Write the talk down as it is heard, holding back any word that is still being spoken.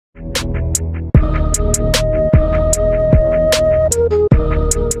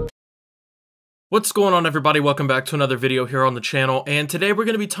What's going on, everybody? Welcome back to another video here on the channel, and today we're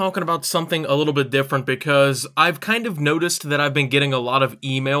going to be talking about something a little bit different because I've kind of noticed that I've been getting a lot of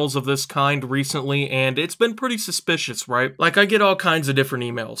emails of this kind recently, and it's been pretty suspicious, right? Like, I get all kinds of different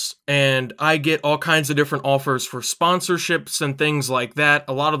emails, and I get all kinds of different offers for sponsorships and things like that.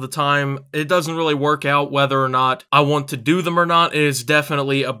 A lot of the time, it doesn't really work out whether or not I want to do them or not. It is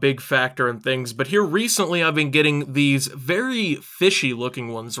definitely a big factor in things, but here recently I've been getting these very fishy looking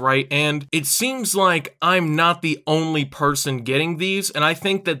ones, right? And it seems like I'm not the only person getting these, and I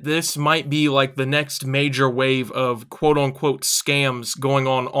think that this might be like the next major wave of quote-unquote scams going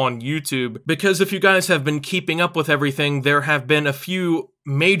on YouTube, because if you guys have been keeping up with everything, there have been a few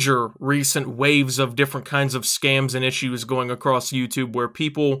major recent waves of different kinds of scams and issues going across YouTube where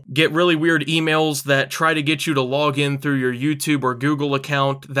people get really weird emails that try to get you to log in through your YouTube or Google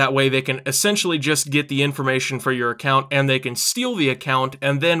account. That way they can essentially just get the information for your account and they can steal the account.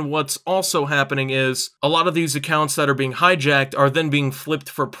 And then what's also happening is a lot of these accounts that are being hijacked are then being flipped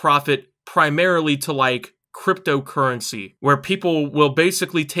for profit, primarily to like cryptocurrency, where people will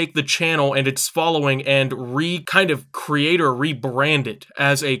basically take the channel and its following and kind of create or rebrand it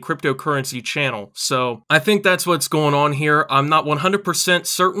as a cryptocurrency channel. So I think that's what's going on here. I'm not 100%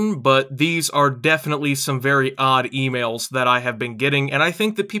 certain, but these are definitely some very odd emails that I have been getting, and I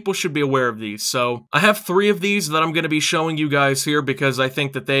think that people should be aware of these. So I have 3 of these that I'm going to be showing you guys here because I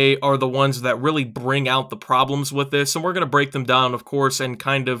think that they are the ones that really bring out the problems with this, and we're going to break them down, of course, and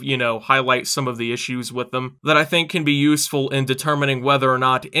kind of, you know, highlight some of the issues with them that I think can be useful in determining whether or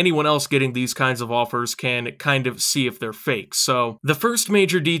not anyone else getting these kinds of offers can kind of see if they're fake. So the first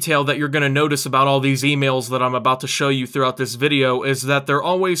major detail that you're going to notice about all these emails that I'm about to show you throughout this video is that they're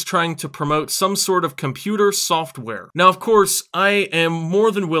always trying to promote some sort of computer software. Now, of course, I am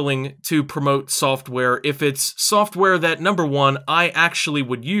more than willing to promote software if it's software that, number 1, I actually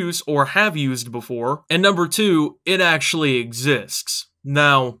would use or have used before, and number 2, it actually exists.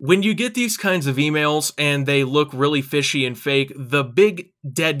 Now, when you get these kinds of emails and they look really fishy and fake, the big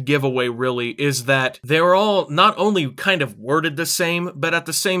dead giveaway really is that they're all not only kind of worded the same, but at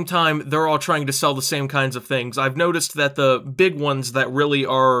the same time, they're all trying to sell the same kinds of things. I've noticed that the big ones that really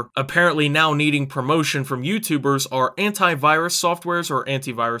are apparently now needing promotion from YouTubers are antivirus softwares or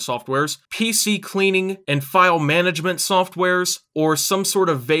antivirus softwares, PC cleaning and file management softwares, or some sort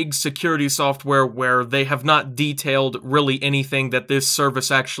of vague security software where they have not detailed really anything that this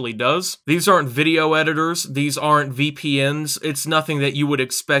service actually does. These aren't video editors, these aren't VPNs, it's nothing that you would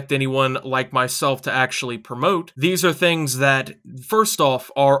expect anyone like myself to actually promote. These are things that, first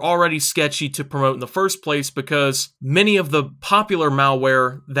off, are already sketchy to promote in the first place because many of the popular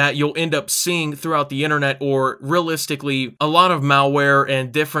malware that you'll end up seeing throughout the internet, or realistically, a lot of malware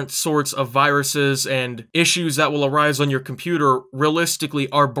and different sorts of viruses and issues that will arise on your computer, realistically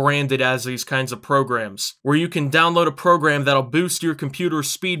are branded as these kinds of programs, where you can download a program that'll boost your computer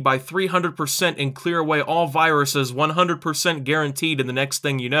speed by 300% and clear away all viruses 100% guaranteed, and the next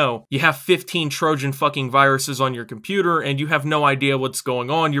thing you know, you have 15 Trojan fucking viruses on your computer and you have no idea what's going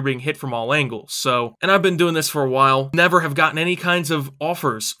on. You're being hit from all angles. So, and I've been doing this for a while, never have gotten any kinds of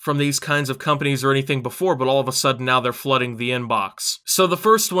offers from these kinds of companies or anything before, but all of a sudden now they're flooding the inbox. So the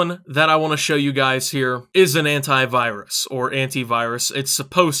first one that I want to show you guys here is an antivirus, or antivirus. It's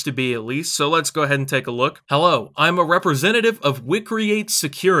supposed to be, at least, so let's go ahead and take a look. Hello, I'm a representative of WeCreate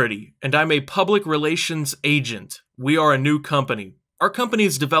Security, and I'm a public relations agent. We are a new company. Our company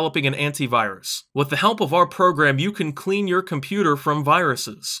is developing an antivirus. With the help of our program, you can clean your computer from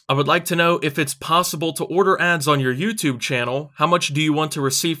viruses. I would like to know if it's possible to order ads on your YouTube channel. How much do you want to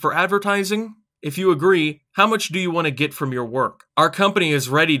receive for advertising? If you agree, how much do you want to get from your work? Our company is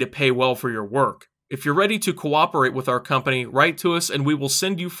ready to pay well for your work. If you're ready to cooperate with our company, write to us and we will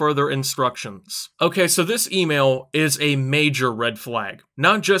send you further instructions. Okay, so this email is a major red flag.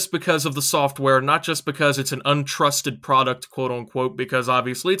 Not just because of the software, not just because it's an untrusted product, quote unquote, because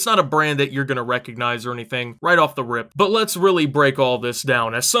obviously it's not a brand that you're going to recognize or anything right off the rip. But let's really break all this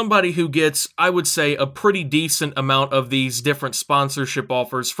down. As somebody who gets, I would say, a pretty decent amount of these different sponsorship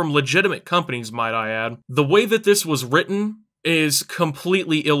offers from legitimate companies, might I add, the way that this was written is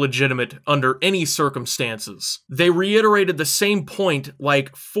completely illegitimate under any circumstances. They reiterated the same point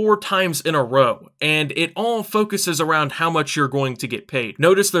like 4 times in a row, and it all focuses around how much you're going to get paid.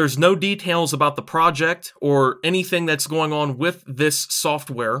 Notice there's no details about the project or anything that's going on with this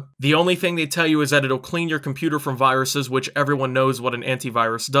software. The only thing they tell you is that it'll clean your computer from viruses, which everyone knows what an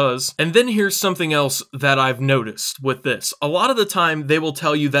antivirus does. And then here's something else that I've noticed with this. A lot of the time, they will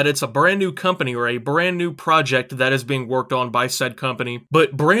tell you that it's a brand new company or a brand new project that is being worked on owned by said company.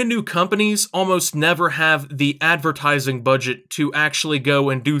 But brand new companies almost never have the advertising budget to actually go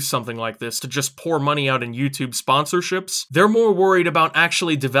and do something like this, to just pour money out in YouTube sponsorships. They're more worried about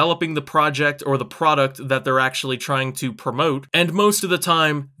actually developing the project or the product that they're actually trying to promote, and most of the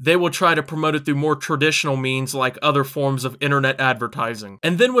time, they will try to promote it through more traditional means like other forms of internet advertising.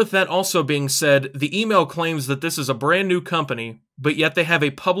 And then with that also being said, the email claims that this is a brand new company, but yet they have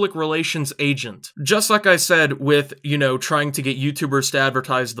a public relations agent. Just like I said with, trying to get YouTubers to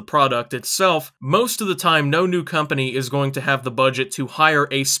advertise the product itself, most of the time no new company is going to have the budget to hire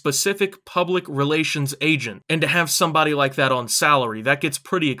a specific public relations agent, and to have somebody like that on salary, that gets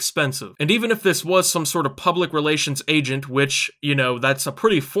pretty expensive. And even if this was some sort of public relations agent, which, that's a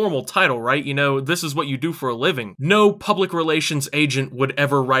pretty formal title, right? This is what you do for a living. No public relations agent would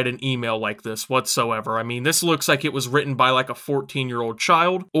ever write an email like this whatsoever. I mean, this looks like it was written by like a 14-year-old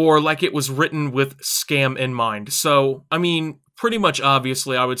child, or like it was written with scam in mind. So, I mean, pretty much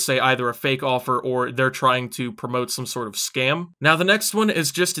obviously, I would say either a fake offer or they're trying to promote some sort of scam. Now, the next one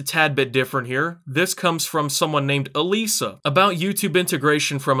is just a tad bit different here. This comes from someone named Elisa, about YouTube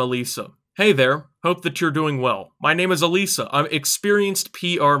integration from Elisa. Hey there, hope that you're doing well. My name is Elisa, I'm experienced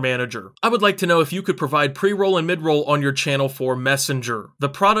PR manager. I would like to know if you could provide pre-roll and mid-roll on your channel for Messenger. The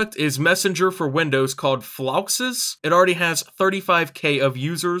product is Messenger for Windows called Fluxes. It already has 35K of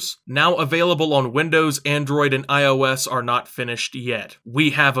users. Now available on Windows, Android, and iOS are not finished yet.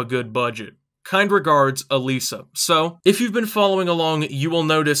 We have a good budget. Kind regards, Elisa. So, if you've been following along, you will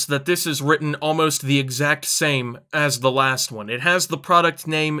notice that this is written almost the exact same as the last one. It has the product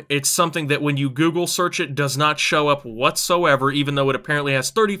name. It's something that when you Google search it does not show up whatsoever, even though it apparently has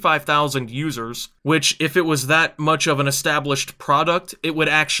 35,000 users, which if it was that much of an established product, it would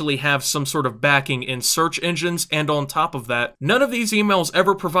actually have some sort of backing in search engines. And on top of that, none of these emails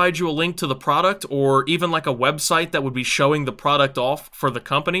ever provide you a link to the product or even like a website that would be showing the product off for the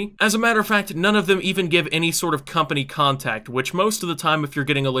company. As a matter of fact, none of them even give any sort of company contact, which most of the time, if you're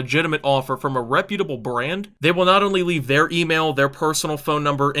getting a legitimate offer from a reputable brand, they will not only leave their email, their personal phone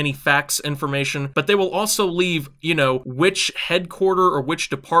number, any fax information, but they will also leave, which headquarter or which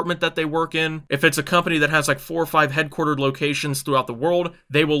department that they work in. If it's a company that has like 4 or 5 headquartered locations throughout the world,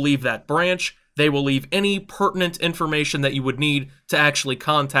 they will leave that branch. They will leave any pertinent information that you would need to actually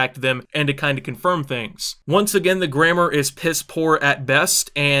contact them and to kind of confirm things. Once again, the grammar is piss poor at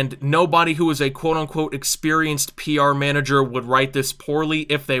best, and nobody who is a quote-unquote experienced PR manager would write this poorly.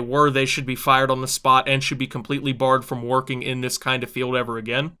 If they were, they should be fired on the spot and should be completely barred from working in this kind of field ever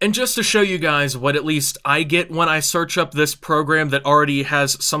again. And just to show you guys what at least I get when I search up this program that already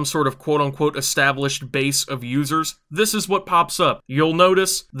has some sort of quote-unquote established base of users, this is what pops up. You'll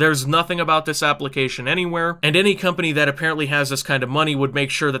notice there's nothing about this application anywhere, and any company that apparently has this kind of money would make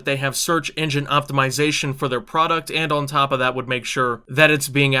sure that they have search engine optimization for their product, and on top of that would make sure that it's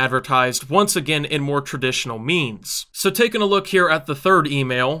being advertised once again in more traditional means. So taking a look here at the third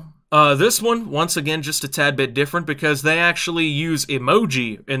email, this one, once again, just a tad bit different because they actually use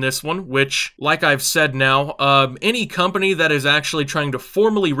emoji in this one, which, like I've said now, any company that is actually trying to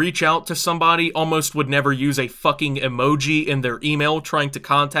formally reach out to somebody almost would never use a fucking emoji in their email trying to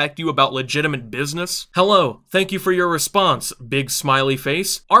contact you about legitimate business. Hello, thank you for your response, big smiley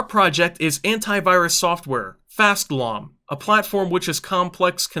face. Our project is antivirus software, FastLom, a platform which is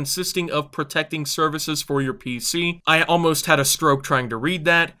complex, consisting of protecting services for your PC. I almost had a stroke trying to read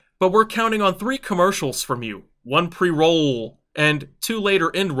that. But we're counting on 3 commercials from you, 1 pre-roll and 2 later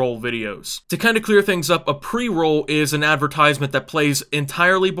end-roll videos. To kind of clear things up, a pre-roll is an advertisement that plays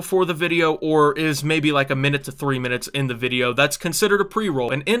entirely before the video or is maybe like a minute to 3 minutes in the video. That's considered a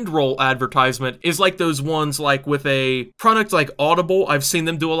pre-roll. An end-roll advertisement is like those ones like with a product like Audible. I've seen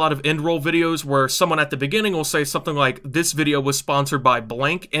them do a lot of end-roll videos where someone at the beginning will say something like, this video was sponsored by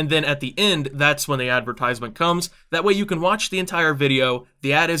blank, and then at the end, that's when the advertisement comes. That way you can watch the entire video.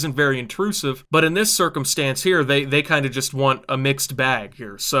 The ad isn't very intrusive, but in this circumstance here, they kind of just want a mixed bag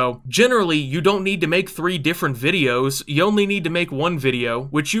here. So generally, you don't need to make 3 different videos. You only need to make 1 video,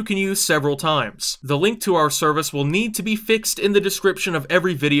 which you can use several times. The link to our service will need to be fixed in the description of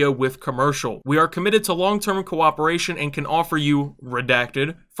every video with commercial. We are committed to long-term cooperation and can offer you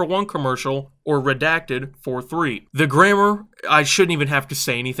redacted for 1 commercial or redacted for 3. The grammar, I shouldn't even have to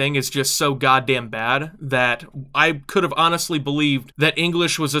say anything, is just so goddamn bad that I could have honestly believed that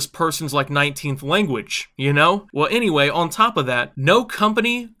English was this person's like 19th language, you know? Well, anyway, on top of that, no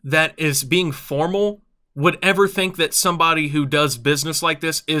company that is being formal would ever think that somebody who does business like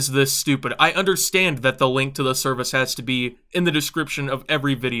this is this stupid. I understand that the link to the service has to be in the description of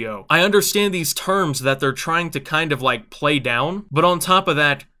every video. I understand these terms that they're trying to kind of like play down, but on top of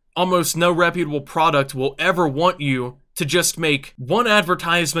that, almost no reputable product will ever want you to just make one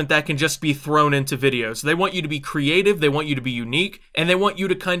advertisement that can just be thrown into videos. They want you to be creative, they want you to be unique, and they want you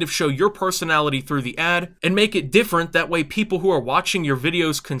to kind of show your personality through the ad and make it different. That way people who are watching your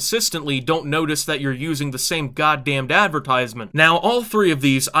videos consistently don't notice that you're using the same goddamned advertisement. Now, all three of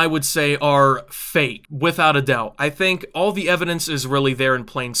these I would say are fake, without a doubt. I think all the evidence is really there in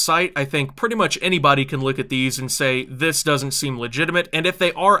plain sight. I think pretty much anybody can look at these and say, this doesn't seem legitimate, and if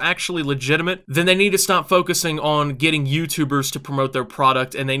they are actually legitimate, then they need to stop focusing on getting YouTubers to promote their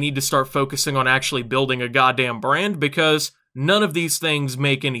product, and they need to start focusing on actually building a goddamn brand, because none of these things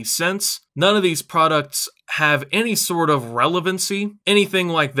make any sense. None of these products have any sort of relevancy, anything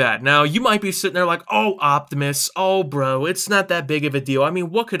like that. Now, you might be sitting there like, oh, Optimus, oh, bro, it's not that big of a deal. I mean,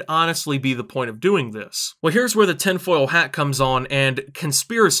 what could honestly be the point of doing this? Well, here's where the tinfoil hat comes on and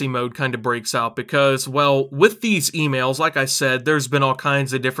conspiracy mode kind of breaks out because, well, with these emails, like I said, there's been all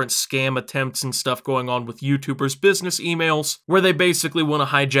kinds of different scam attempts and stuff going on with YouTubers' business emails where they basically want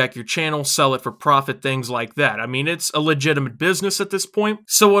to hijack your channel, sell it for profit, things like that. I mean, it's a legitimate business at this point.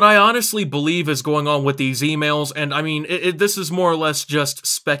 So what I honestly believe is going on with these emails, and I mean, this is more or less just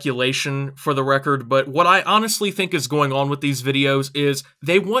speculation for the record, but what I honestly think is going on with these videos is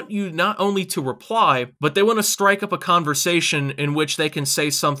they want you not only to reply, but they want to strike up a conversation in which they can say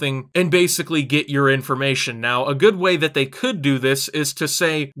something and basically get your information. Now, a good way that they could do this is to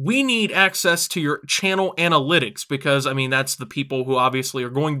say, we need access to your channel analytics, because, I mean, that's the people who obviously are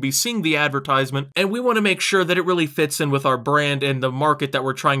going to be seeing the advertisement, and we want to make sure that it really fits in with our brand and the market that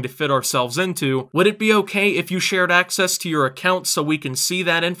we're trying to fit ourselves into. Would it be okay if you shared access to your account so we can see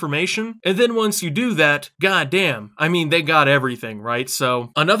that information? And then once you do that, goddamn, I mean, they got everything, right?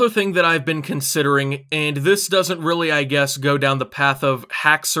 So another thing that I've been considering, and this doesn't really, I guess, go down the path of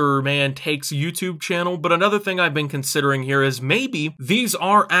Haxer Man Takes YouTube channel, but another thing I've been considering here is maybe these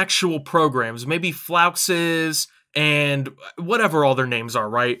are actual programs, maybe Flouxes and whatever all their names are,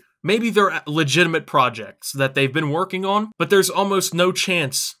 right? Maybe they're legitimate projects that they've been working on, but there's almost no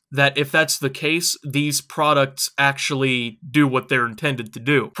chance that if that's the case, these products actually do what they're intended to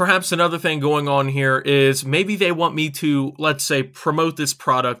do. Perhaps another thing going on here is maybe they want me to, let's say, promote this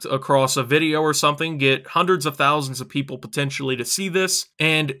product across a video or something, get hundreds of thousands of people potentially to see this,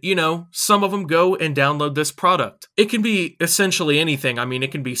 and, you know, some of them go and download this product. It can be essentially anything. I mean,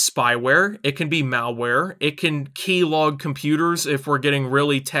 it can be spyware, it can be malware, it can keylog computers if we're getting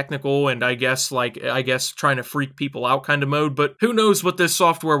really technical and I guess trying to freak people out kind of mode, but who knows what this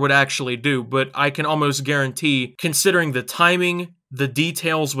software would actually do. But I can almost guarantee, considering the timing, the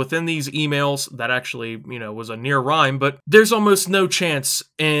details within these emails, that actually, you know, was a near rhyme, but there's almost no chance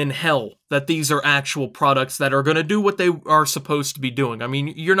in hell that these are actual products that are going to do what they are supposed to be doing. I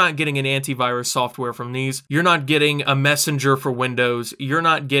mean, you're not getting an antivirus software from these. You're not getting a messenger for Windows. You're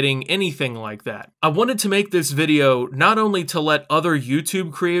not getting anything like that. I wanted to make this video not only to let other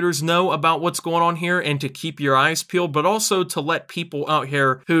YouTube creators know about what's going on here and to keep your eyes peeled, but also to let people out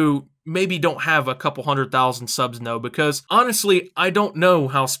here who maybe don't have a couple 100,000 subs know, because honestly, I don't know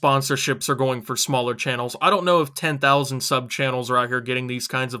how sponsorships are going for smaller channels. I don't know if 10,000 sub channels are out here getting these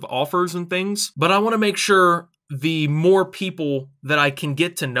kinds of offers and things, but I want to make sure the more people that I can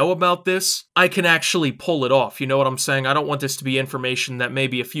get to know about this, I can actually pull it off. You know what I'm saying? I don't want this to be information that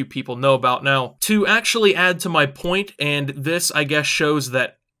maybe a few people know about. Now, to actually add to my point, and this, I guess, shows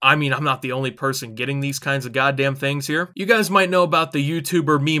that I mean, I'm not the only person getting these kinds of goddamn things here. You guys might know about the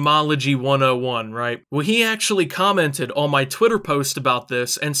YouTuber Memology 101, right? Well, he actually commented on my Twitter post about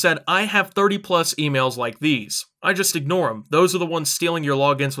this and said, I have 30 plus emails like these. I just ignore them. Those are the ones stealing your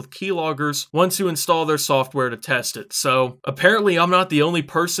logins with keyloggers once you install their software to test it. So apparently I'm not the only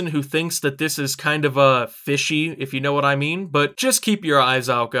person who thinks that this is kind of fishy, if you know what I mean. But just keep your eyes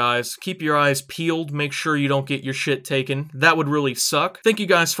out, guys. Keep your eyes peeled. Make sure you don't get your shit taken. That would really suck. Thank you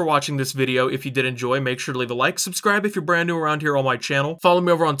guys for watching this video. If you did enjoy, make sure to leave a like. Subscribe if you're brand new around here on my channel. Follow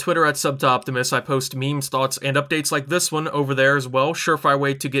me over on Twitter at SubToOptimus. I post memes, thoughts, and updates like this one over there as well. Surefire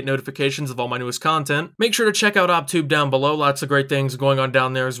way to get notifications of all my newest content. Make sure to check out OpTube down below. Lots of great things going on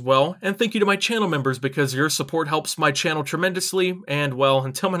down there as well. And thank you to my channel members, because your support helps my channel tremendously. And well,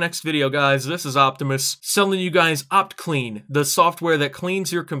 until my next video, guys, this is Optimus selling you guys OptClean, the software that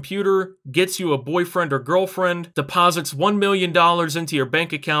cleans your computer, gets you a boyfriend or girlfriend, deposits $1 million into your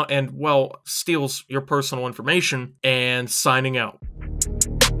bank account, and well, steals your personal information, and signing out.